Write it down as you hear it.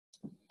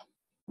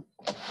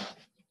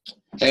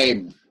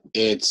Hey,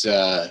 it's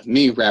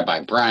me,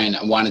 Rabbi Brian.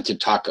 I wanted to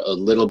talk a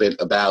little bit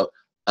about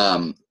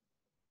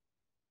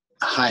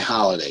high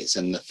holidays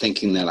and the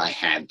thinking that I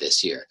had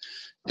this year.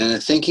 And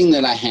the thinking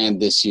that I had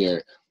this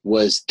year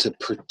was to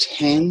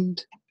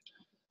pretend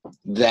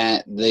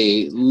that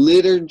the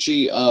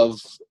liturgy of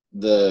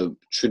the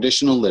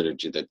traditional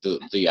liturgy, that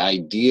the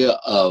idea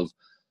of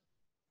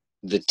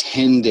the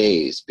 10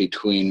 days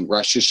between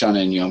Rosh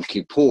Hashanah and Yom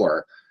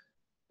Kippur,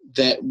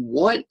 that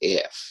what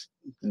if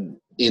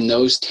in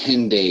those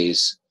 10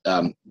 days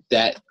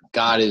that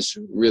God is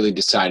really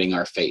deciding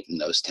our fate in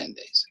those 10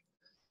 days.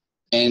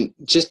 And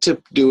just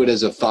to do it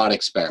as a thought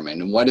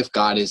experiment, and what if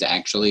God is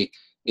actually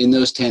in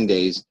those 10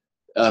 days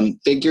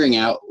figuring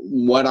out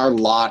what our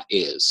lot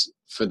is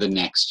for the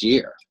next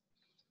year?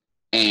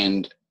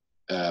 And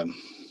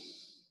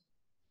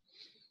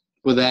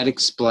well, that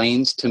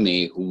explains to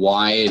me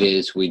why it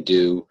is we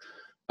do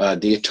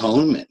the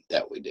atonement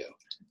that we do,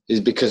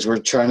 is because we're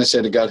trying to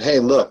say to God, hey,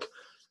 look,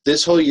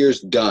 this whole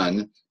year's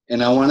done,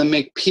 and I want to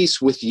make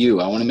peace with you.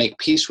 I want to make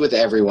peace with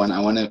everyone.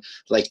 I want to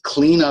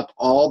clean up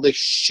all the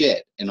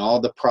shit and all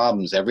the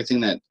problems,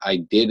 everything that I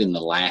did in the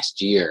last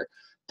year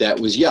that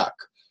was yuck.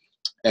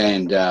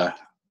 And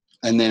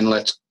then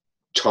let's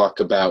talk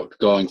about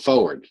going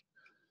forward,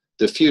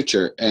 the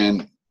future.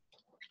 And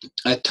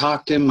I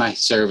talked in my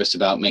service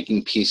about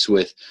making peace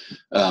with,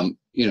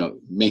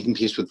 making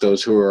peace with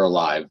those who are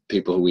alive,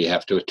 people who we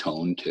have to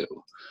atone to,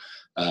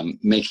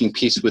 making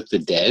peace with the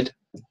dead,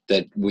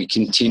 that we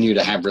continue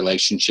to have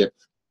relationship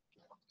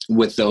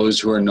with those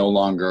who are no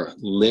longer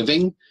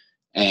living.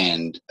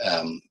 And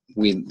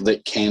we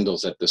lit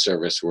candles at the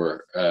service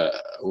where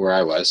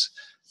I was.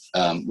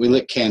 We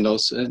lit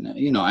candles, and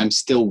I'm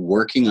still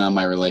working on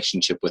my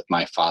relationship with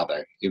my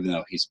father, even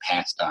though he's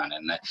passed on.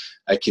 And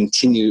I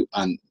continue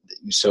on.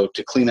 So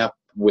to clean up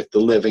with the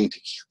living, to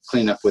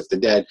clean up with the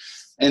dead,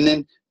 and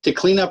then to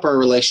clean up our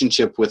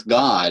relationship with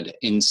God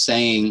in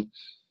saying,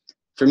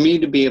 for me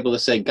to be able to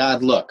say,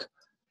 God, look,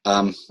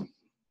 I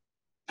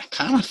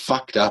kind of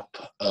fucked up,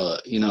 I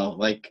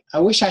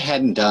wish I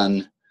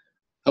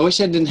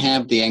didn't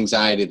have the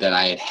anxiety that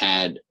I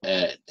had,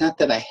 not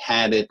that I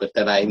had it, but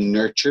that I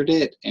nurtured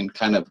it and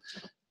kind of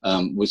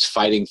was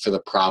fighting for the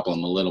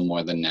problem a little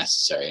more than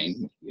necessary.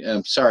 And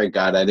I'm sorry,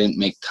 God, I didn't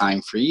make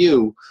time for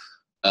you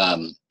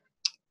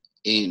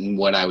in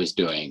what I was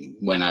doing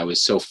when I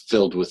was so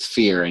filled with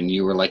fear, and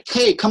you were like,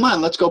 hey, come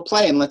on, let's go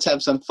play and let's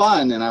have some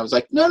fun. And I was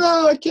like,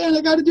 no, I can't,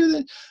 I got to do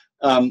this.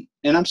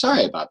 And I'm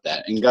sorry about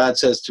that. And God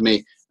says to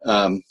me,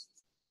 God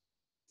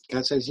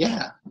says,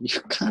 yeah, you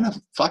kind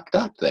of fucked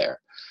up there.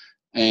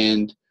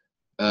 And,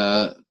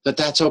 but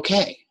that's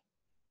okay.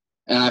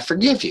 And I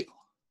forgive you.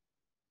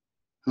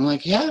 I'm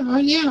like, yeah,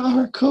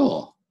 all right,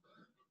 cool.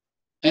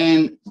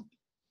 And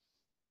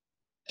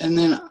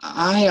then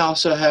I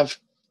also have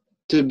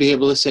to be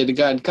able to say to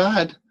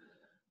God,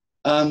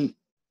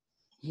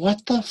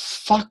 what the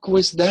fuck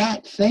was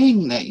that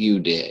thing that you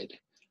did?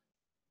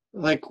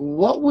 Like,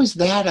 what was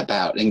that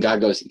about? And God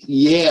goes,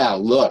 yeah,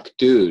 look,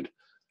 dude,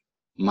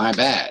 my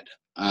bad.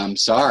 I'm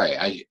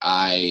sorry.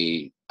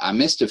 I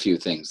missed a few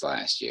things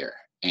last year,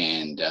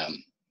 and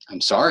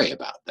I'm sorry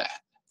about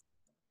that.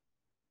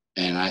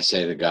 And I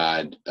say to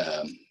God,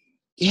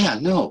 yeah,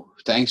 no,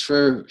 thanks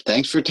for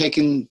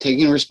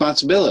taking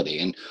responsibility.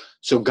 And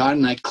so God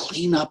and I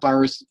clean up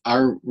our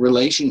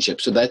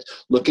relationship. So that's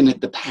looking at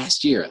the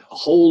past year. The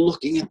whole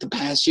looking at the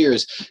past year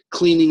is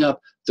cleaning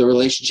up the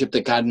relationship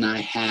that God and I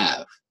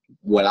have,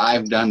 what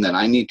I've done that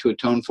I need to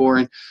atone for,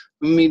 and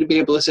for me to be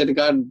able to say to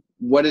God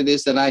what it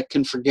is that I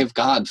can forgive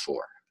God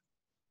for.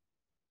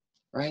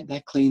 Right?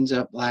 That cleans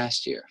up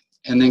last year.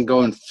 And then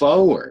going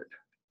forward,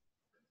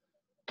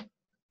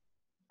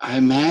 I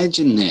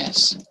imagine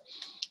this,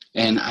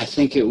 and I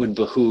think it would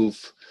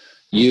behoove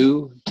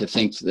you to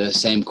think the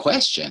same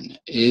question,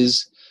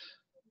 is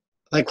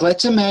like,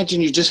 let's imagine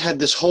you just had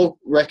this whole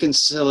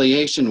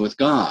reconciliation with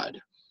God,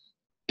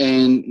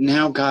 and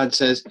now God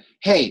says,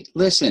 hey,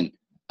 listen,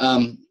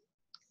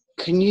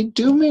 can you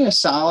do me a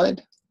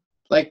solid?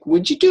 Like,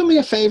 would you do me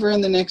a favor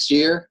in the next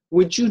year?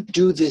 Would you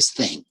do this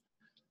thing?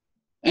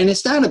 And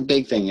it's not a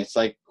big thing. It's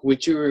like,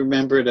 would you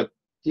remember to,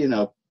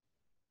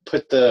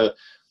 put the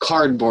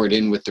cardboard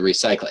in with the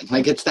recycling?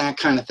 Like, it's that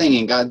kind of thing.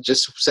 And God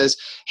just says,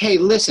 hey,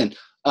 listen,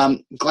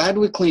 glad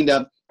we cleaned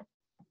up.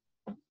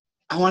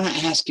 I want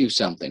to ask you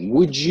something.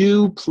 Would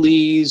you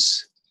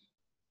please?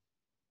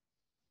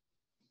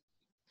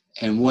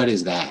 And what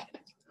is that?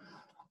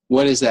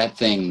 What is that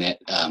thing that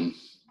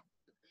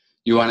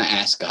you want to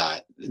ask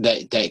God,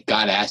 that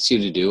God asks you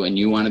to do, and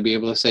you want to be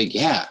able to say,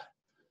 yeah,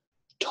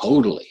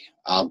 totally,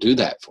 I'll do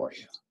that for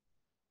you.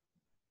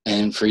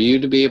 And for you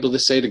to be able to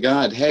say to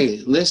God, hey,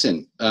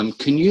 listen,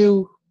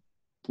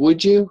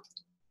 would you?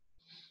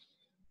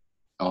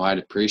 Oh, I'd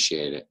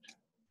appreciate it.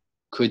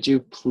 Could you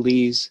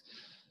please?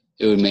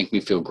 It would make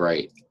me feel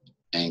great.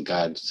 And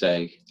God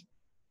say,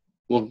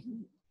 well,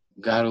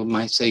 God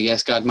might say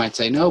yes, God might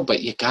say no,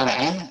 but you got to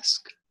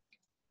ask.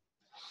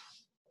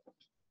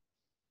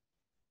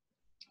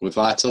 With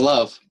lots of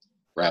love,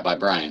 Rabbi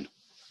Brian.